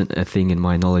wasn't a thing in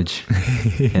my knowledge,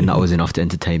 and that was enough to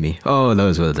entertain me. Oh,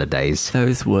 those were the days.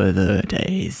 Those were the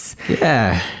days.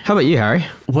 Yeah. How about you, Harry?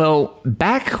 Well,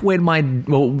 about when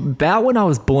I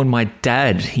was born, my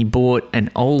dad, he bought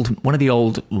one of the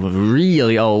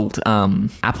really old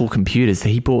Apple computers. So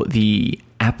he bought the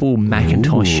Apple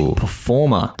Macintosh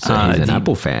Performer. So he's an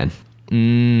Apple fan.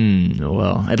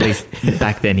 Well, at least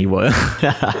back then he was.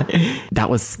 That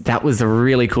was a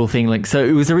really cool thing. Like, so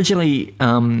it was originally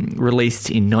released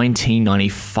in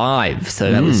 1995. So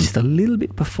that was just a little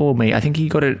bit before me. I think he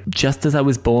got it just as I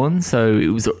was born.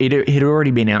 So it had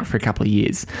already been out for a couple of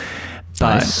years.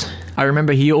 But Nice. I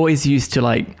remember he always used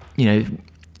to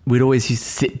we'd always used to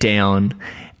sit down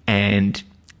and,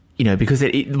 because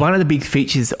one of the big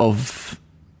features of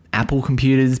Apple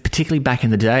computers, particularly back in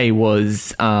the day,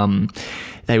 was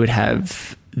they would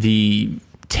have the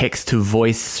text to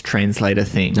voice translator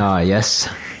thing. Ah, yes.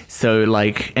 So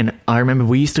and I remember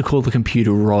we used to call the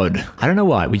computer Rod. I don't know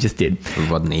why, we just did.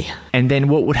 Rodney. And then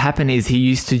what would happen is he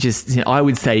used to just, I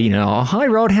would say, oh, hi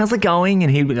Rod, how's it going?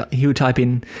 And he would type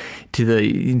into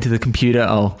the computer,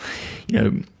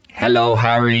 hello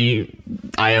Harry,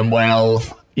 I am well.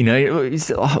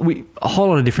 A whole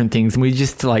lot of different things, and we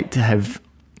just like to have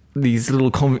these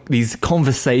little these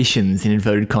conversations in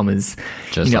inverted commas.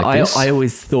 Just like this? I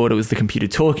always thought it was the computer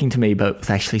talking to me, but it was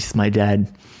actually just my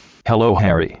dad. Hello,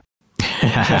 Harry.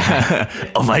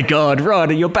 Oh my God,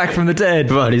 Rod, you're back from the dead.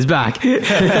 Rod is back.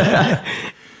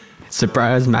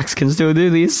 Surprise, Max can still do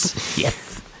this.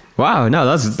 Yes. Wow, no,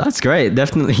 that's great.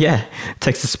 Definitely, yeah.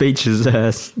 Text to speech is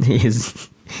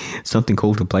something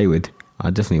cool to play with.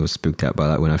 I definitely was spooked out by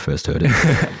that when I first heard it.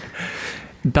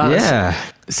 But yeah.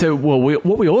 So, what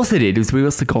we also did is we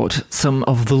also got some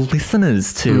of the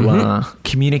listeners to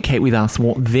communicate with us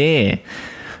what their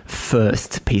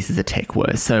first pieces of tech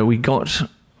were. So we got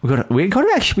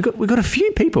a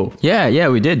few people. Yeah,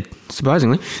 we did.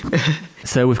 Surprisingly.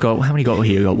 So we've got, how many got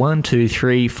here? We've got 1, 2,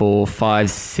 3, 4, 5,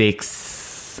 6,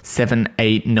 7,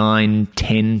 8, 9,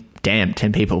 10. Damn,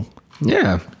 10 people.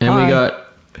 Yeah, and Hi. we got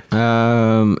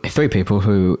 3 people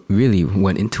who really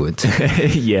went into it.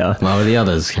 Yeah. While the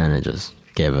others kind of just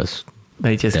gave us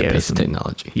They just their gave us piece of some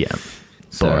technology. Yeah.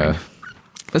 So Boring.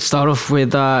 let's start off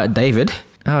with David.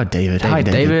 Oh, David. Hi,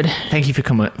 David. Thank you for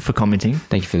commenting.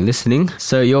 Thank you for listening.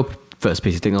 So your first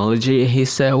piece of technology, he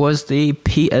said, was the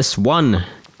PS1.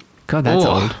 God, that's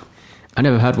Oh, old. I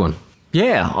never had one.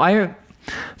 Yeah, I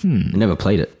never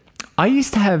played it. I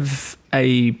used to have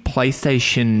a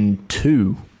PlayStation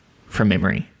 2 from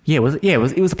memory. Yeah, it was a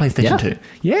PlayStation Yeah? 2.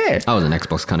 Yeah. I was an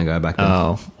Xbox kind of guy back then.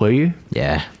 Oh, were you?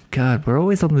 Yeah. God, we're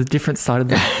always on the different side of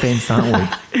the fence, aren't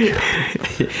we?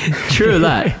 True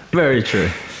that. Very true.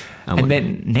 And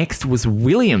then next was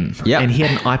William. Yeah. And he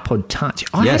had an iPod Touch.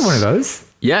 I Yes. had one of those.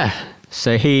 Yeah.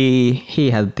 So he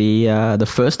had the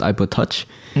first iPod Touch,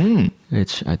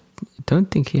 which I don't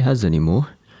think he has anymore.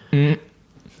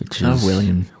 Which Oh, is,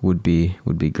 William. would be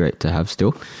great to have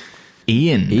still.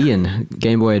 Ian.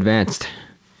 Game Boy Advanced,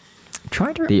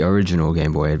 Trying to... the original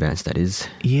Game Boy Advance, that is.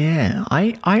 Yeah.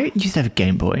 I used to have a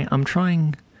Game Boy. I'm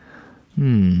trying...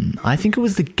 I think it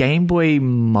was the Game Boy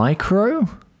Micro.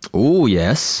 Oh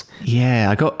yes, Yeah,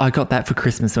 I got that for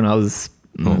Christmas when I was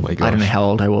Oh my I don't know gosh. how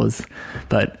old I was,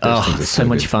 but things are so so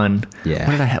much good. fun. Yeah.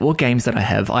 What did I have? What games did I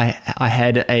have? I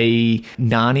had a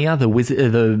Narnia, the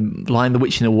Wizard, the Lion, the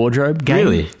Witch, and the Wardrobe game.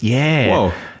 Really? Yeah.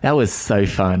 Whoa. That was so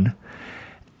fun.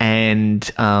 And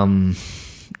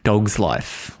Dog's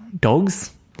Life.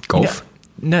 Dogs? Golf?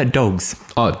 No, Dogs.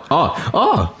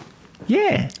 Oh.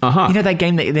 Yeah. Uh-huh. You know that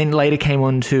game that then later came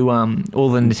on to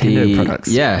all the Nintendo products?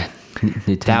 Yeah.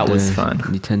 Nintendo, That was fun.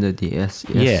 Nintendo DS.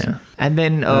 Yes. Yeah. And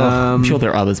then I'm sure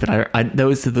there are others, but I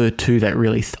those are the two that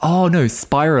really... Oh, no,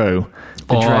 Spyro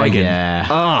the Dragon. Yeah.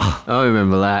 Oh, I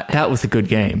remember that. that was a good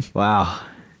game. Wow.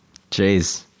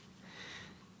 Jeez.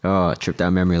 Oh, trip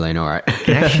down memory lane. All right.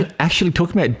 And actually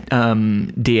talking about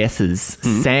DSs,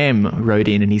 Hmm? Sam wrote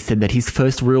in and he said that his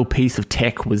first real piece of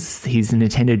tech was his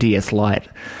Nintendo DS Lite.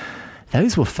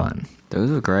 Those were fun.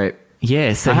 Those were great.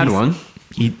 Yeah, so I had he's- one.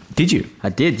 Did you? I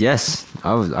did. Yes.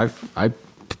 I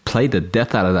played the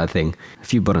death out of that thing. A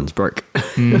few buttons broke. I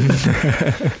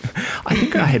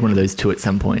think I had one of those too at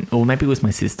some point, or maybe it was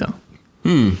my sister.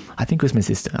 I think it was my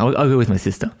sister. I'll go with my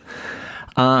sister.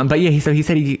 But yeah, so he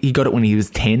said he got it when he was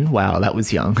 10. Wow, that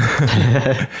was young.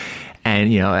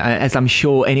 And, you know, as I'm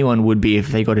sure anyone would be if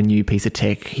they got a new piece of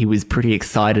tech, he was pretty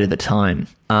excited at the time,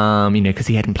 you know, because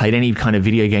he hadn't played any kind of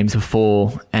video games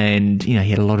before. And, you know, he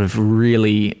had a lot of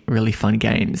really, really fun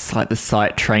games, like the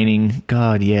Sight Training.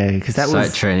 God, yeah, because that Sight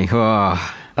was... training.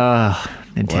 Oh,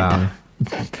 Nintendo.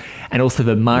 Wow. And also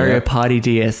the Mario Yeah. Party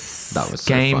DS That was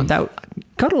so game. fun.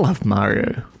 Gotta love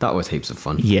Mario. that was heaps of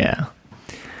fun. Yeah.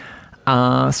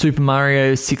 Super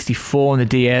Mario 64 on the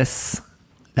DS.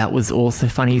 That was also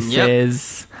fun, he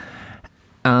says.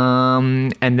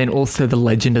 And then also The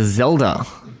Legend of Zelda,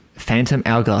 Phantom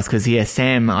Hourglass. Because, yeah,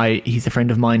 Sam, he's a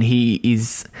friend of mine. He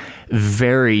is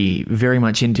very, very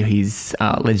much into his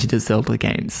Legend of Zelda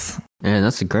games. Yeah,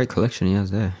 that's a great collection he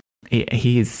has there.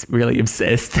 He is really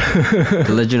obsessed. The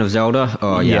Legend of Zelda.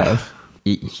 Oh Yeah.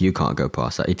 yeah. You can't go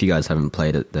past that. If you guys haven't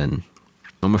played it, then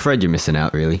I'm afraid you're missing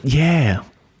out. Really. Yeah.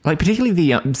 Like particularly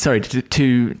the sorry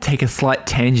to take a slight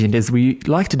tangent as we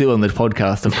like to do on the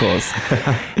podcast, of course.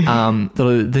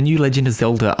 The new Legend of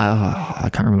Zelda. I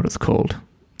can't remember what it's called.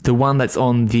 The one that's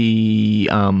on the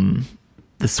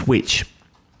Switch,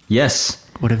 Yes.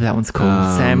 whatever that one's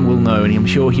called. Sam will know, and I'm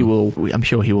sure he will.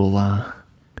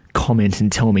 Comment and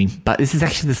tell me. But this is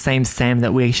actually the same Sam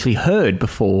that we actually heard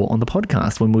before on the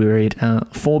podcast when we were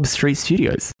at Forbes Street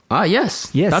Studios. Ah, yes.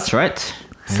 Yes. That's right.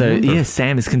 So yeah,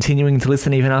 Sam is continuing to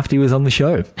listen even after he was on the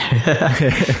show.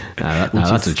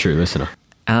 That's a true listener.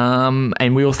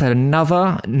 And we also had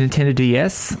another Nintendo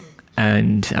DS,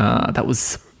 and that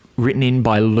was written in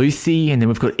by Lucy. And then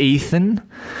we've got Ethan,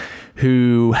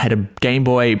 who had a Game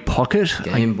Boy Pocket.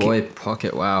 Game Boy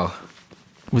Pocket. Wow.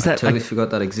 Was that? Totally forgot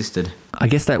that existed. I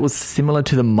guess that was similar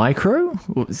to the Micro,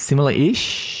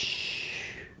 similar-ish.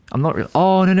 I'm not.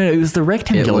 Oh no, it was the It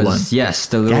rectangular was one. yes,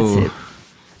 the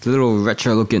little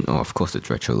retro looking. Oh, of course it's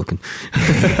retro looking.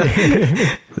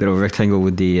 Little rectangle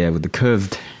with the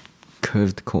curved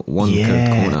curved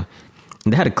corner.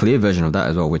 And they had a clear version of that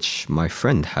as well, which my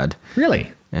friend had. Really?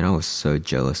 And I was so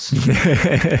jealous.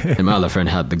 And my other friend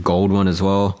had the gold one as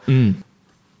well. And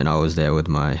I was there with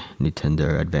my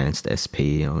Nintendo Advanced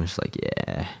SP. And I was just like,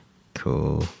 yeah,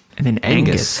 cool. And then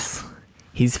Angus,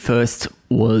 his first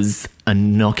was a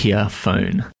Nokia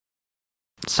phone.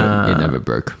 So it never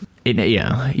broke.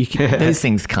 Those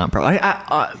things can't.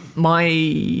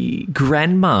 My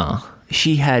grandma,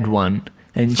 she had one,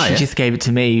 and she just gave it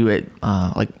to me,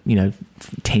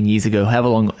 10 years ago,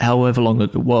 however long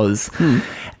it was,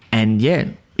 and yeah,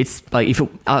 it's like if it,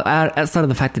 outside of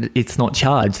the fact that it's not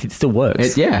charged, it still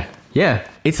works. Yeah.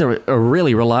 It's a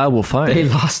really reliable phone. They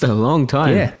last a long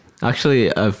time. Yeah. Actually,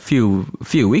 a few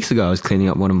weeks ago, I was cleaning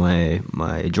up one of my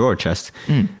drawer chests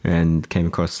and came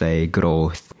across a good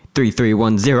old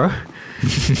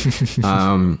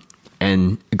 3310.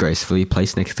 And gracefully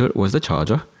placed next to it was the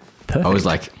charger. Perfect. I was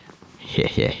like,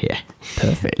 yeah.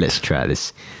 Perfect. Let's try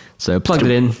this. So plugged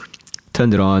it in,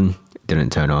 turned it on,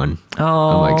 didn't turn on.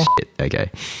 Oh. I'm like, shit,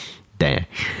 okay. Damn.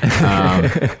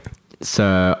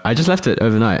 So I just left it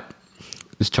overnight.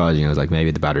 It was charging. I was like,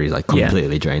 maybe the battery's like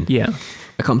completely drained. Yeah.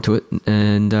 I come to it,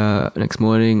 and next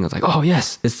morning I was like, "Oh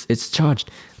yes, it's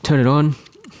charged." Turn it on,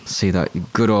 see that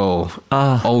good old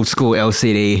school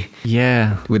LCD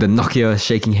Yeah. with a Nokia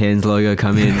shaking hands logo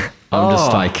come in. I'm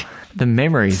just like, the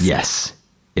memories. "Yes,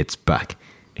 it's back."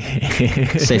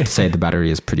 Safe to say the battery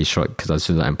is pretty short because as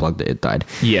soon as I unplugged it, it died.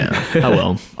 Yeah.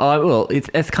 Oh well. It's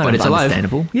kind But of it's alive.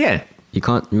 understandable. Yeah. You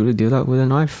can't really do that with an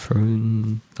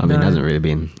iPhone. I mean, it hasn't really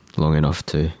been long enough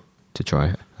to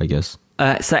try, I guess.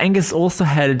 So Angus also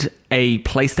had a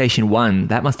PlayStation 1.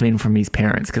 That must have been from his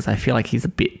parents because I feel like he's a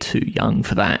bit too young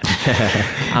for that.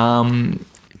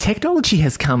 Technology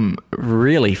has come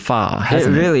really far,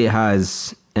 hasn't it? It really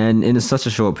has. And in such a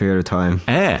short period of time.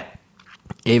 Yeah.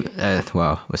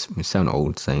 Wow, we sound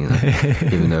old saying that,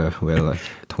 even though we're like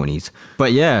 20s.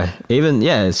 But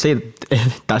see,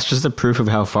 that's just a proof of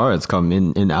how far it's come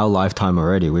in our lifetime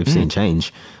already. We've seen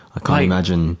change. I can't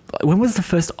imagine. When was the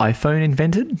first iPhone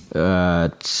invented?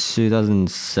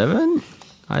 2007,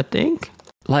 I think.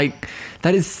 Like,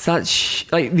 that is such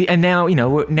and now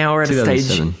we're at a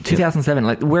stage 2007.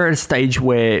 Like, we're at a stage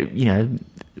where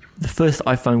the first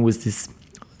iPhone was this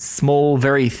small,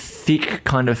 very thick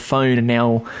kind of phone, and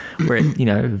now we're at,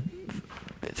 and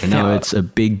now it's a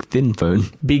big thin phone.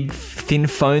 Big thin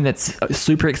phone that's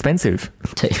super expensive.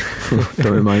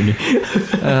 Don't remind me.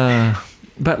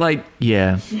 But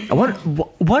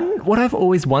what I've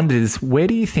always wondered is, where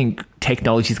do you think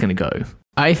technology is going to go?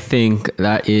 I think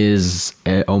that is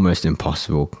almost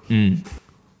impossible.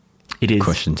 It is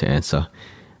question to answer.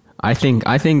 I think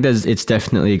it's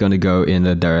definitely going to go in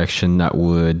a direction that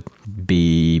would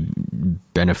be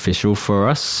beneficial for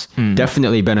us.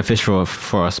 Definitely beneficial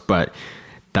for us, but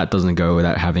that doesn't go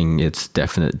without having its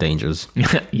definite dangers.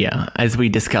 Yeah, as we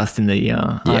discussed in the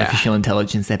artificial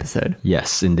intelligence episode.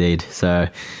 Yes, indeed. So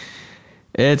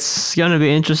it's going to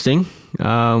be interesting.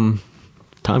 Time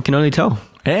can only tell.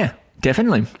 Yeah,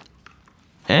 definitely.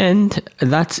 And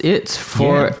that's it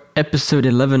for episode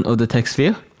 11 of the Tech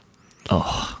Sphere.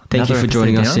 Oh, thank you for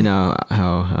joining us in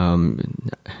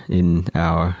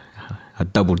our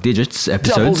double digits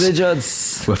episodes. Double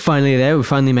digits. We're finally there. We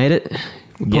finally made it.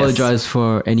 Apologize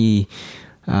for any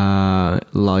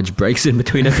large breaks in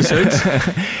between episodes,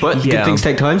 but good things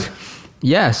take time.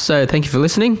 Yeah. So thank you for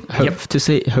listening.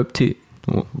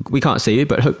 We can't see you,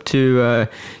 but hope to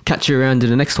catch you around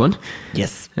in the next one.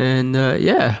 Yes. And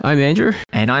I'm Andrew.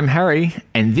 And I'm Harry.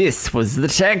 And this was the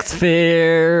Tech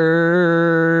Sphere.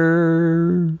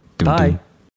 Bye.